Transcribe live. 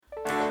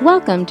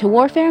Welcome to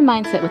Warfare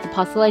Mindset with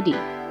Apostle ID.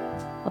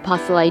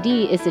 Apostle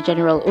ID is the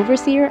General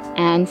Overseer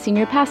and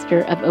Senior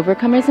Pastor of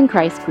Overcomers in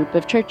Christ group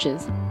of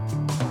churches.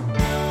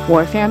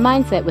 Warfare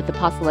Mindset with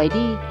Apostle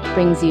ID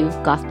brings you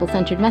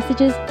gospel-centered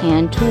messages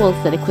and tools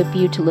that equip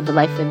you to live a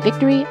life of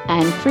victory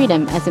and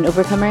freedom as an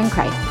overcomer in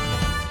Christ.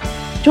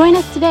 Join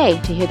us today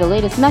to hear the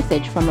latest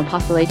message from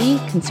Apostle ID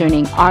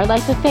concerning our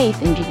life of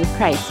faith in Jesus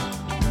Christ.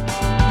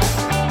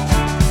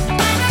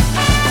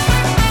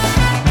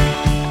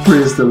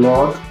 Praise the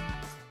Lord.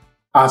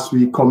 As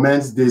we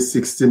commence day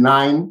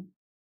 69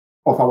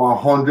 of our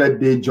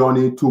 100-day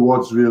journey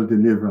towards real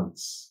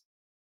deliverance.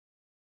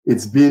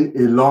 It's been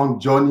a long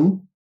journey,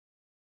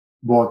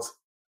 but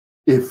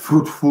a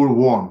fruitful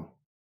one.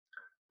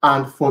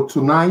 And for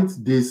tonight,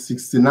 day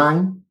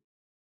 69,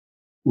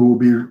 we will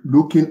be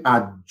looking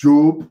at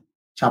Job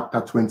chapter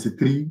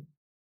 23,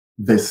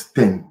 verse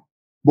 10.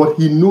 But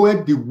he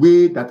knoweth the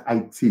way that I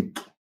take.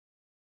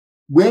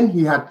 When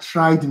he had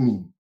tried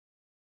me,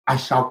 I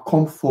shall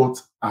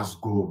comfort as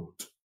gold.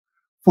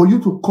 For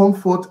you to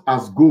comfort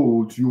as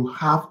gold, you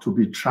have to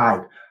be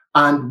tried.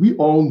 And we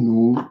all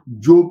know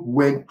Job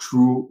went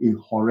through a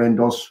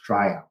horrendous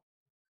trial.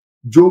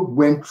 Job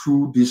went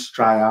through this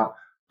trial,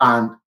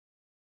 and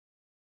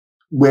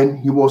when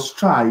he was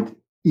tried,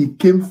 he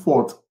came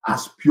forth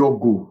as pure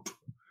gold.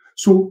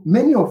 So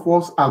many of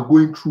us are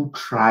going through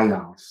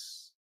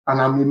trials.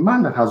 And I'm a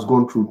man that has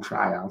gone through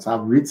trials.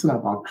 I've written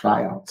about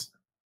trials.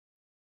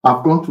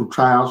 I've gone through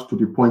trials to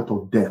the point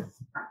of death.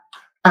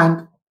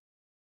 And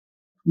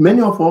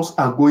many of us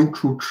are going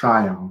through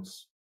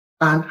trials,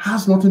 and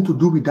has nothing to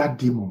do with that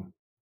demon.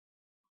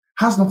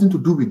 Has nothing to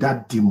do with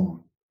that demon.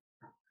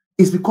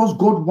 It's because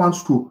God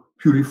wants to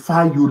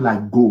purify you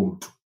like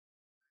gold.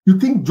 You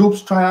think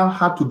Job's trial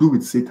had to do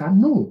with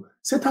Satan? No.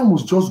 Satan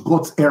was just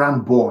God's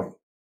errand boy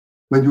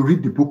when you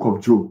read the book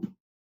of Job.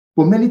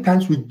 But many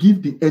times we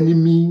give the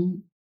enemy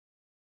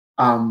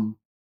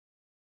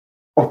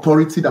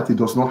authority that he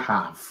does not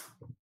have.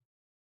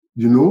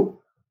 You know,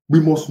 we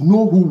must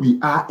know who we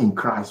are in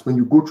Christ when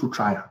you go through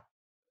trial.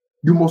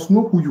 You must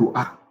know who you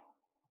are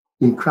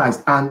in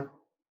Christ. And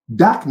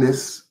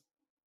darkness,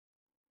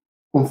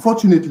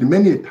 unfortunately,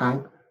 many a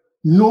time,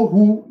 know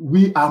who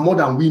we are more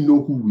than we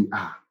know who we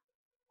are.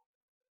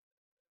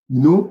 You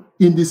know,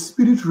 in the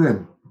spirit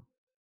realm,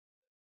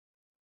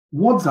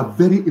 words are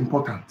very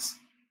important.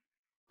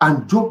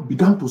 And Job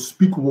began to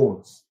speak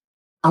words.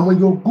 And when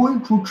you're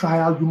going through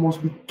trial, you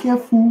must be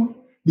careful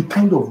the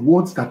kind of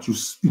words that you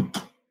speak.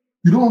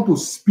 You don't want to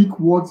speak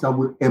words that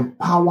will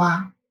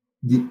empower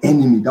the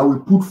enemy, that will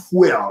put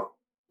fuel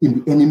in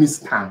the enemy's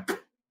tank.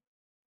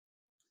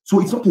 So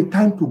it's not a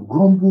time to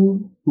grumble,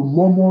 to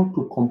murmur,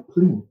 to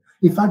complain.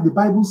 In fact, the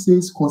Bible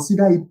says,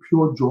 consider it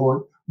pure joy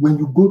when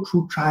you go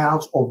through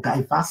trials of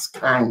diverse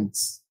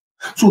kinds.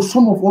 So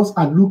some of us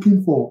are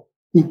looking for,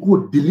 in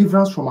quote,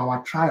 deliverance from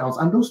our trials.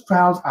 And those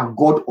trials are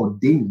God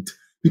ordained,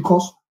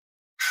 because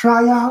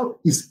trial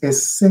is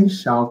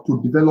essential to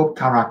develop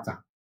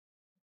character.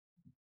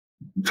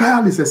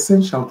 Trial is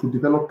essential to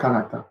develop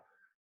character.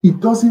 It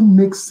doesn't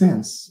make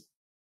sense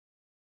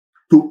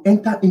to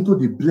enter into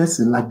the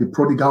blessing like the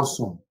prodigal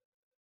son.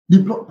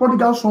 The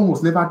prodigal son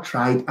was never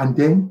tried, and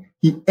then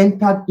he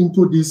entered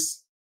into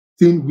this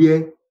thing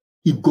where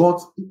he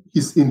got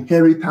his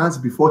inheritance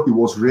before he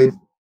was ready.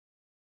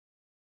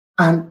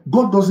 And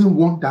God doesn't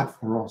want that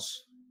for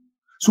us.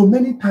 So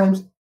many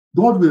times,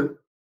 God will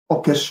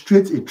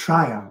orchestrate a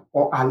trial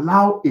or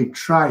allow a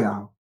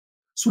trial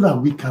so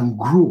that we can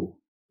grow.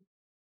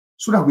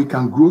 So that we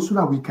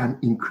can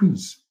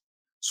increase.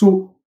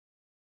 So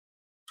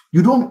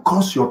you don't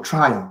curse your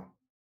trial.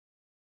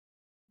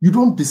 You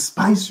don't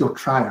despise your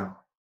trial.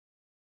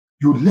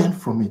 You learn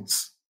from it.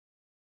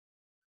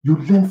 You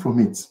learn from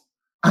it.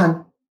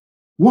 And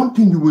one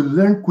thing you will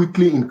learn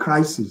quickly in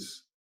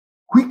crisis,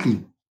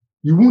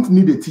 you won't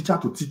need a teacher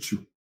to teach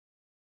you.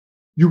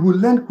 You will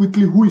learn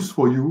quickly who is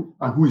for you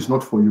and who is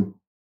not for you.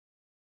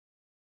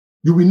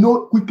 You will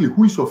know quickly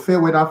who is your fair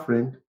weather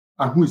friend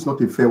and who is not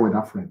a fair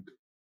weather friend.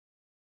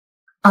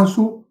 And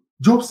so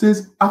Job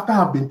says, after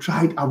I've been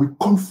tried, I will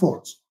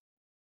comfort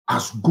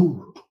as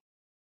gold.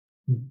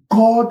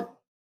 God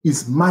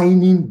is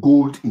mining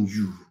gold in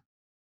you.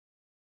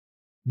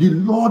 The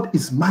Lord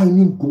is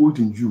mining gold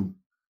in you.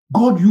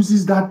 God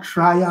uses that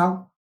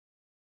trial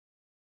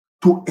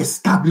to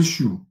establish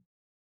you.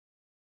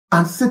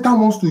 And Satan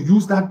wants to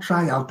use that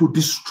trial to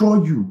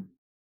destroy you.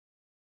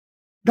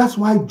 That's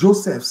why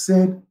Joseph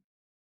said,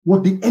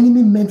 what the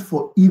enemy meant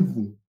for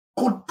evil,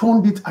 God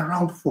turned it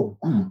around for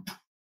good.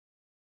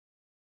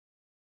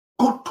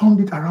 God turned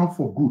it around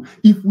for good.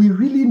 If we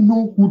really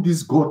know who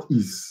this God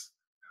is,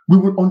 we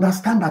will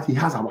understand that he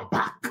has our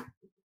back.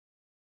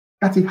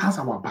 That he has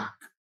our back.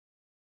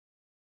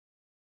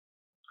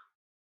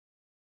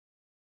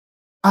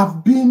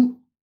 I've been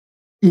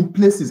in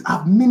places,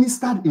 I've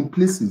ministered in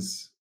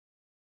places.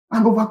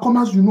 And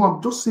overcomers, you know,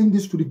 I'm just saying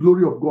this to the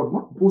glory of God,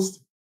 not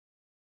boasting.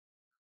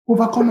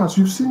 Overcomers,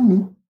 you've seen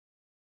me.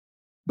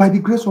 By the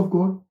grace of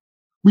God,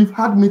 we've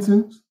had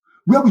meetings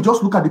where we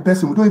just look at the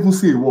person, we don't even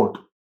say a word.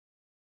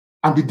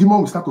 and the demon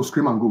will start to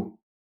scream and go.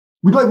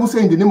 We don't even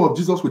say in the name of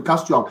Jesus, we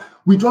cast you out.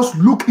 We just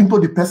look into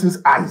the person's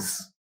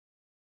eyes.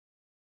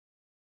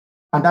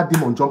 And that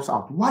demon jumps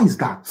out. Why is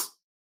that?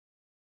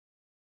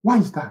 Why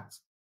is that?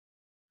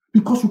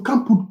 Because you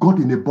can't put God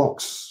in a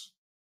box.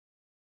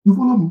 You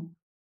follow me?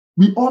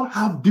 We all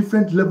have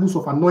different levels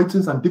of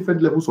anointings and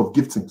different levels of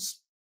giftings.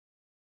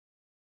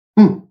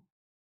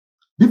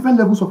 Different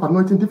levels of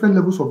anointing, different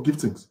levels of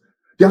giftings.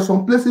 There are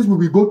some places where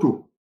we go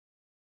to,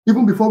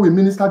 even before we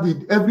minister,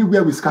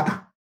 everywhere we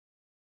scatter.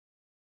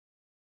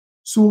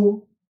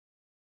 So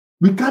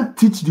we can't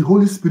teach the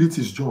Holy Spirit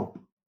his job.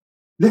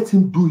 Let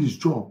him do his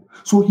job.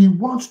 So he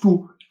wants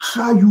to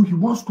try you, he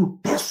wants to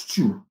test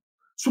you,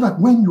 so that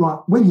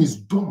when he's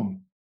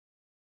done,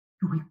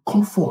 you will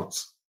comfort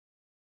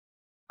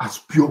as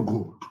pure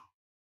gold.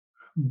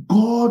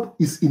 God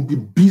is in the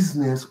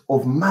business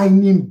of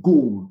mining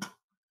gold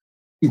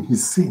in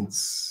his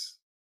saints.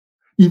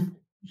 If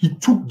he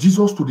took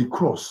Jesus to the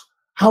cross,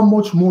 how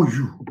much more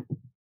you?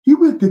 He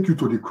will take you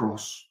to the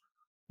cross.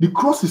 The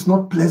cross is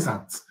not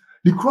pleasant.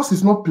 The cross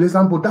is not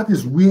pleasant, but that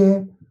is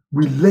where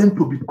we learn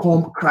to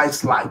become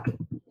Christ-like.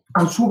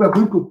 And so we're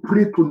going to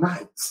pray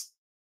tonight.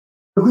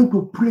 We're going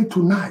to pray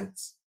tonight.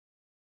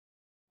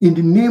 In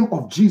the name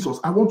of Jesus,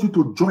 I want you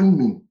to join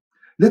me.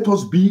 Let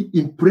us be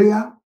in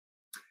prayer.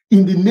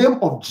 In the name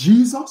of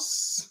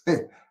Jesus,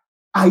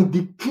 I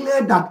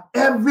declare that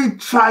every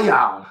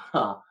trial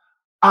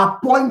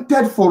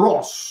appointed for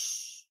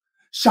us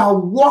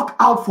shall work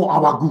out for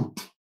our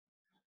good.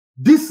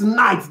 This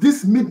night,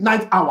 this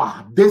midnight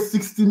hour, day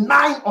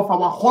 69 of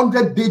our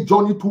 100-day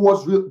journey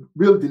towards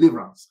real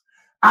deliverance,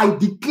 I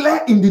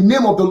declare in the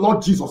name of the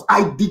Lord Jesus,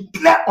 I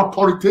declare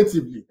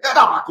authoritatively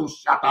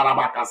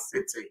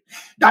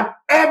that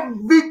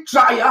every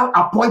trial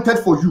appointed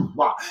for you,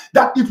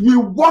 that it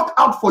will work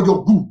out for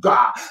your good.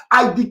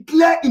 I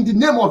declare in the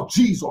name of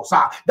Jesus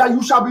that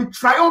you shall be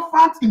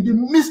triumphant in the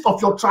midst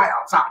of your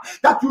trials,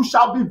 that you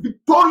shall be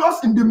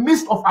victorious in the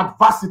midst of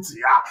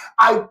adversity.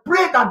 I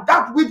pray that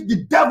that which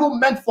the devil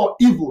meant for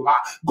evil,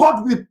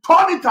 God will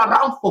turn it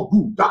around for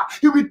good.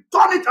 He will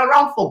turn it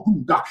around for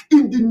good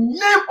in the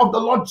name of the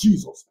Lord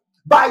Jesus.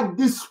 By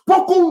the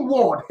spoken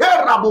word, by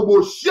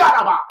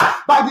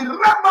the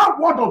rhema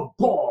word of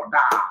God,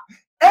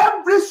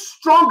 every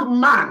strong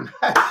man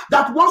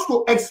that wants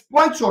to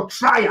exploit your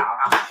trial,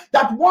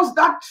 that wants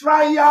that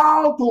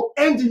trial to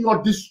end in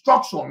your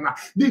destruction,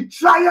 the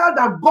trial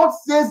that God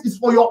says is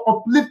for your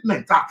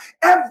upliftment,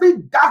 every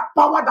dark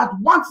power that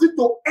wants it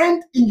to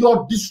end in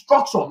your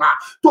destruction,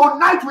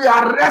 tonight we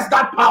arrest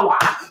that power.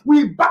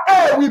 We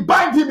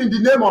bind him in the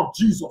name of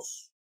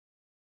Jesus.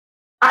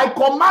 I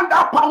command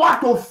that power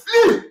to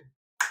flee.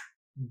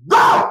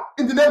 Go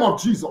in the name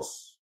of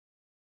Jesus.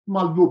 In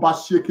the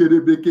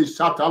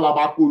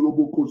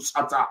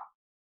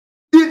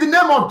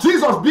name of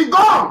Jesus, be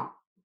gone.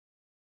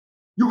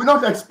 You will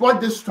not exploit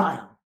this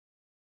trial.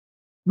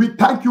 We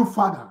thank you,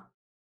 Father.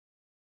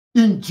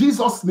 In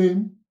Jesus'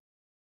 name,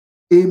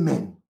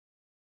 amen.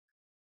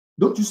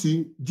 Don't you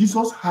see?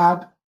 Jesus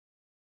had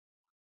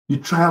the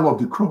trial of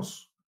the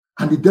cross,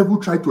 and the devil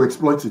tried to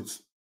exploit it.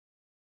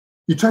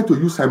 He tried to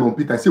use Simon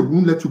Peter. He said, we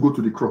won't let you go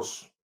to the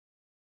cross.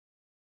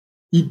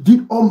 He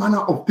did all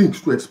manner of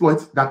things to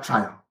exploit that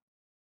trial.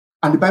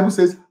 And the Bible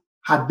says,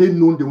 had they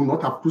known, they would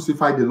not have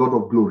crucified the Lord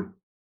of glory.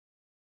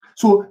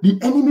 So the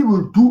enemy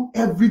will do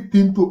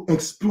everything to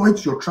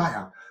exploit your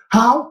trial.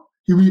 How?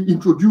 He will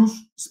introduce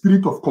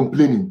spirit of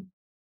complaining,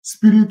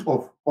 spirit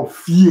of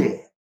fear,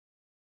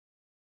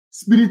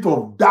 spirit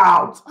of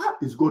doubt.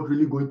 Is God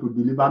really going to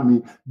deliver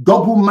me?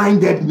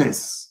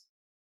 Double-mindedness.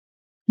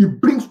 He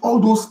brings all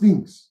those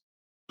things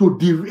to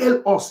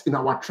derail us in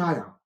our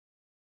trial.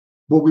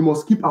 But we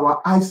must keep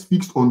our eyes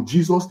fixed on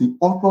Jesus, the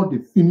author,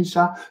 the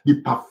finisher,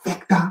 the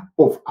perfecter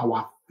of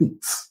our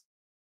faith.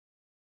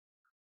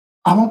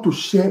 I want to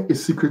share a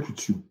secret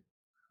with you.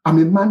 I'm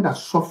a man that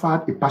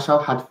suffered a partial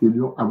heart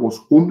failure. I was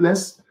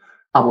homeless.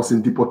 I was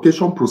in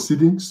deportation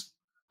proceedings.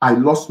 I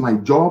lost my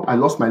job. I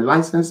lost my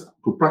license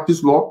to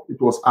practice law. It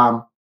was,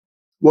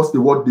 what's the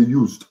word they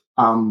used?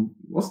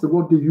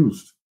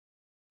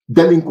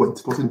 Delinquent.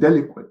 It was in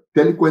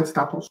delinquent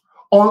status.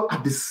 All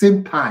at the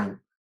same time.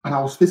 And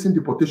I was facing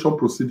deportation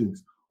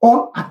proceedings.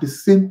 All at the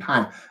same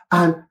time.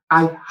 And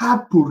I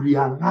had to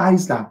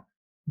realize that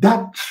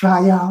that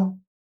trial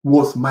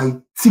was my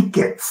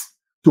ticket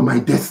to my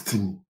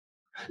destiny.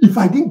 If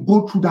I didn't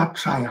go through that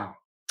trial,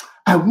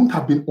 I wouldn't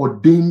have been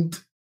ordained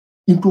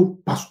into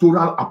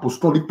pastoral,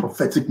 apostolic,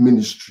 prophetic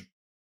ministry.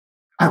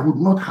 I would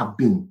not have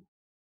been.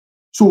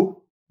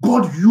 So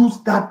God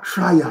used that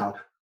trial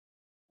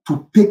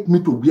to take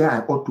me to where I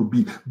ought to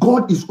be.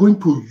 God is going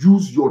to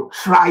use your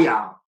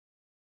trial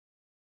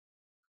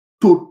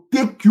to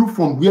take you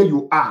from where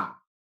you are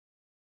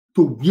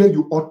to where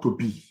you ought to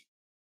be.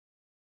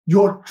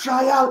 Your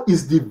trial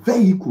is the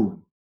vehicle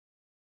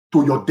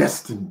to your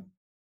destiny.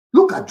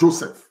 Look at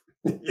Joseph.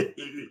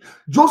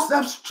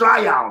 Joseph's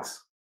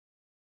trials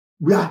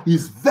were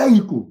his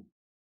vehicle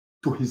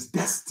to his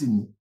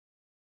destiny.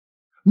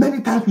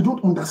 Many times we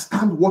don't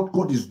understand what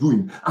God is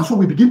doing. And so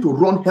we begin to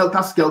run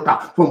helter-skelter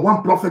from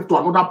one prophet to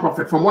another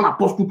prophet, from one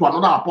apostle to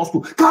another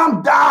apostle.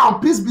 Calm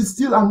down, peace be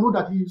still, and know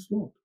that he is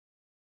God.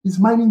 He's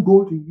mining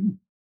gold in you.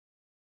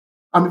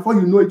 And before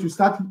you know it, you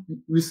start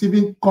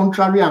receiving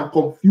contrary and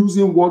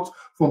confusing words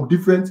from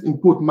different, in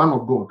quote, man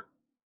of God.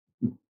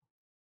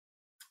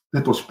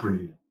 Let us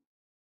pray.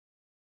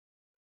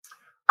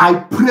 I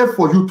pray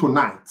for you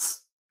tonight.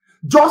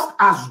 Just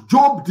as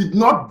Job did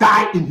not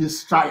die in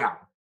his trial,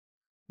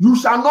 you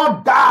shall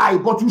not die,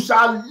 but you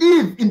shall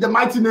live in the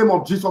mighty name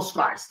of Jesus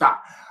Christ.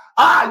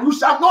 You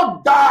shall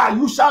not die.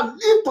 You shall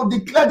live to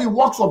declare the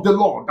works of the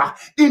Lord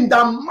in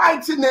the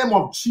mighty name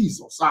of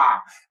Jesus.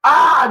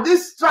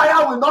 This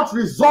trial will not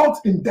result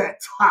in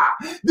death.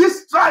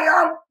 This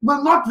trial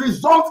will not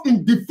result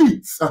in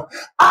defeat.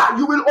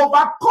 You will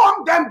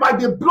overcome them by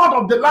the blood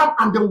of the Lamb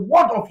and the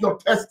word of your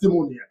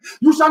testimony.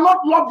 You shall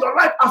not love your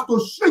life as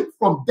to shrink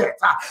from death.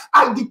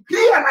 I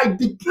decree and I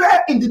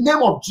declare in the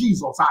name of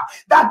Jesus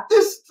that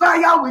this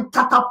trial will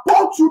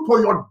catapult you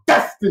to your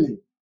destiny.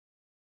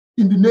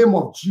 In the name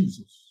of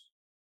Jesus.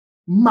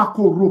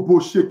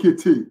 Makorobo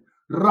shekete.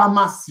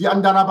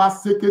 Ramasiandaraba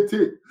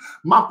sekete.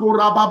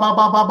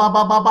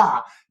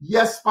 Makorababababababa.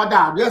 Yes,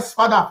 Father. Yes,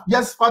 Father.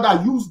 Yes,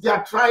 Father. Use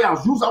their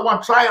trials. Use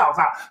our trials.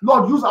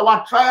 Lord, use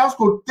our trials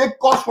to take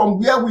us from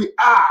where we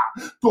are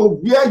to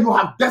where you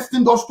have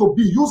destined us to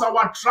be. Use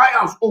our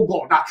trials, oh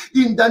God,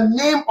 in the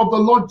name of the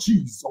Lord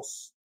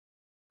Jesus.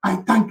 I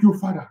thank you,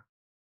 Father.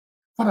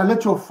 Father,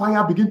 let your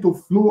fire begin to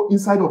flow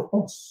inside of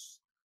us.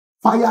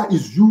 Fire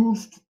is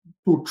used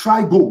to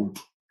try gold.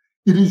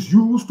 It is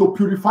used to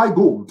purify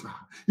gold.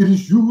 It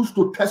is used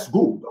to test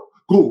gold.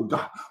 Oh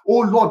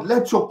Lord,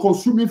 let your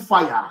consuming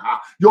fire,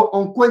 your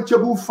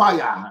unquenchable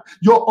fire,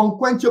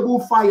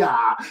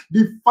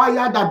 the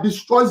fire that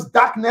destroys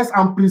darkness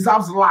and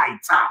preserves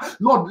light.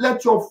 Lord,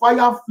 let your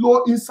fire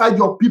flow inside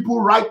your people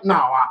right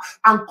now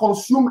and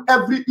consume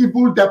every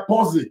evil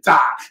deposit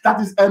that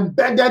is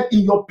embedded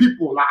in your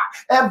people.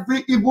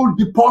 Every evil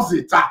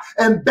deposit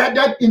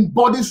embedded in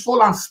body,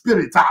 soul, and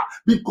spirit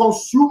be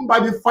consumed by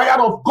the fire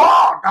of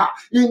God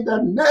in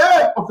the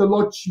name of the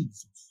Lord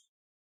Jesus.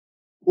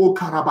 O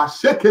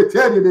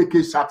karabasheketeri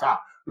bekeshata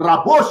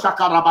rabosha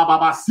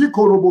karababa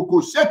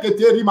sikoroboko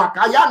sheketeri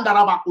makayanda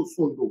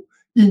rabakusundo.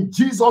 In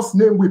Jesus'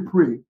 name we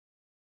pray.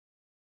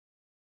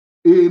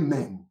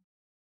 Amen.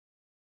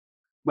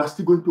 We're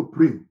still going to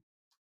pray.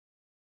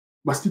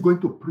 We're still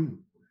going to pray.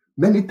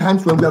 Many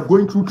times when we are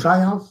going through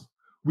trials,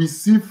 we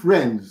see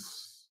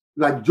friends,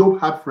 like Job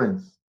had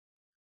friends,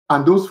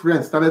 and those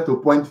friends started to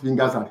point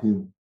fingers at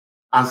him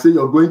and say,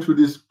 you're going through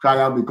this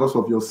trial because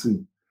of your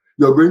sin.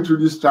 You're going through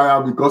this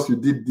trial because you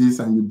did this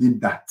and you did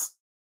that.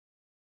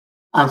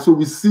 And so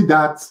we see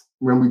that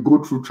when we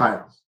go through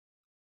trials.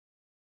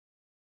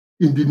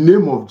 In the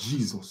name of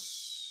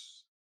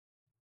Jesus,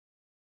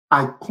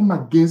 I come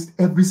against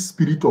every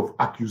spirit of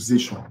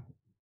accusation.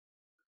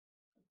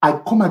 I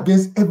come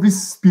against every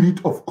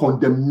spirit of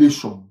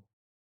condemnation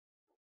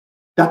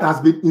that has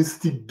been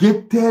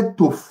instigated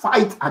to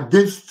fight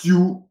against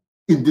you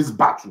in this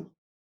battle.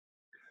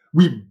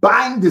 We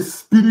bind the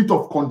spirit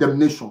of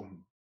condemnation.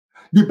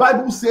 The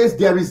Bible says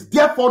there is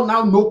therefore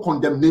now no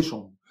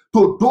condemnation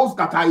to those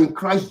that are in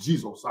Christ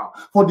Jesus.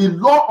 For the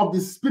law of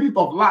the Spirit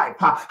of life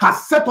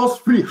has set us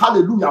free,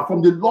 hallelujah,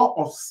 from the law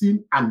of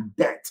sin and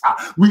death.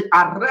 We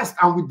arrest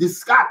and we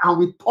discard and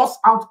we toss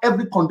out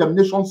every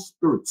condemnation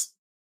spirit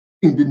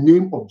in the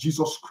name of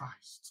Jesus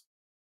Christ.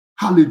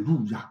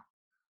 Hallelujah.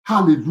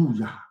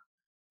 Hallelujah.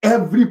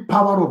 Every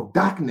power of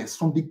darkness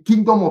from the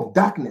kingdom of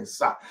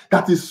darkness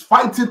that is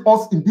fighting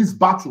us in this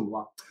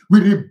battle, we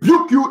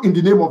rebuke you in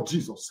the name of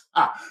Jesus.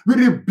 We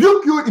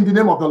rebuke you in the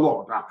name of the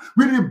Lord.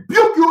 We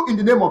rebuke you in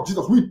the name of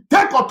Jesus. We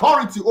take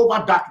authority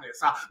over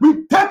darkness.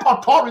 We take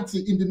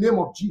authority in the name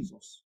of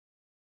Jesus.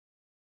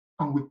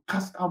 And we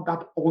cast out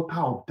that altar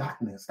of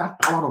darkness, that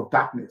power of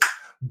darkness.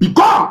 Be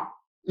gone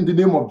in the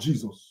name of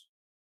Jesus.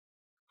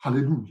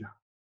 Hallelujah.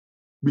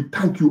 We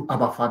thank you,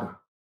 Abba Father.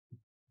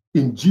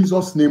 In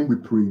Jesus' name we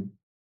pray.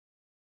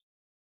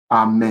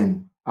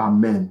 Amen.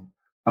 Amen.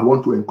 I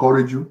want to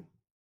encourage you.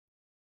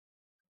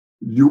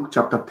 Luke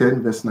chapter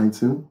 10, verse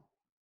 19.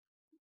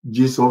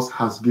 Jesus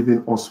has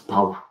given us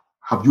power.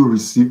 Have you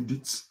received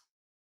it?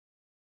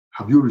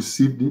 Have you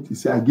received it? He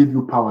said, I give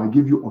you power. I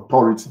give you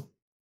authority.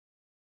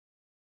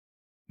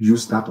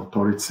 Use that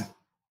authority.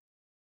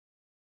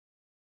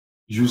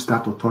 Use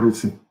that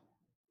authority.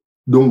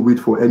 Don't wait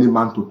for any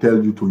man to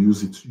tell you to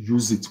use it.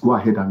 Use it. Go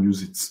ahead and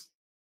use it.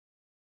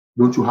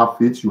 Don't you have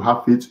faith? You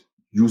have faith.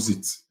 Use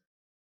it.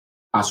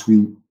 As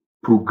we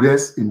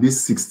progress in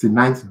this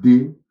 69th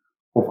day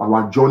of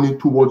our journey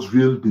towards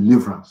real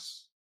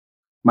deliverance,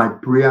 my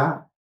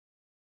prayer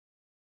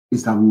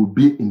is that we will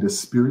be in the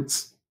Spirit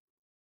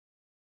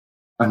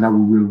and that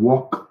we will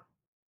walk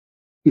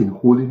in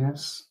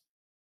holiness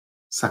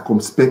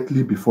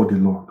circumspectly before the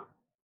Lord.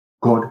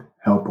 God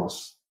help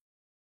us.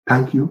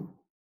 Thank you.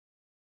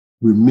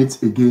 We'll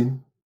meet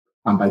again,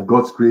 and by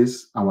God's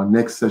grace, our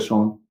next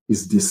session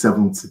is day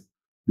 70.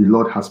 The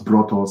Lord has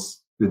brought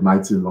us a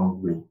mighty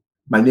long way.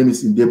 My name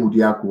is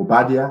Indemudiaku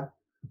Obadia.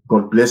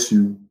 God bless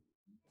you.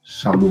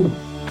 Shalom.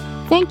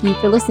 Thank you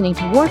for listening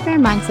to Warfare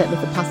Mindset with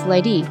Apostle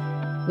ID.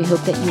 We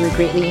hope that you were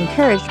greatly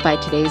encouraged by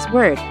today's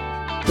word.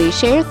 Please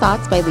share your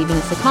thoughts by leaving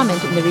us a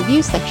comment in the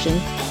review section,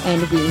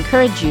 and we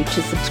encourage you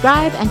to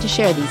subscribe and to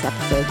share these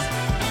episodes.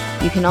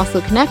 You can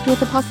also connect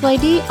with Apostle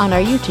ID on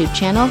our YouTube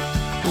channel,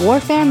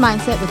 Warfare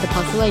Mindset with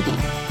Apostle ID.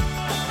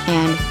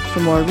 And for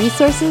more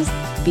resources,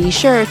 be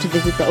sure to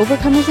visit the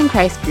Overcomers in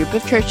Christ group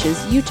of churches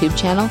YouTube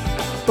channel,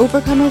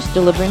 Overcomers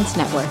Deliverance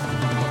Network.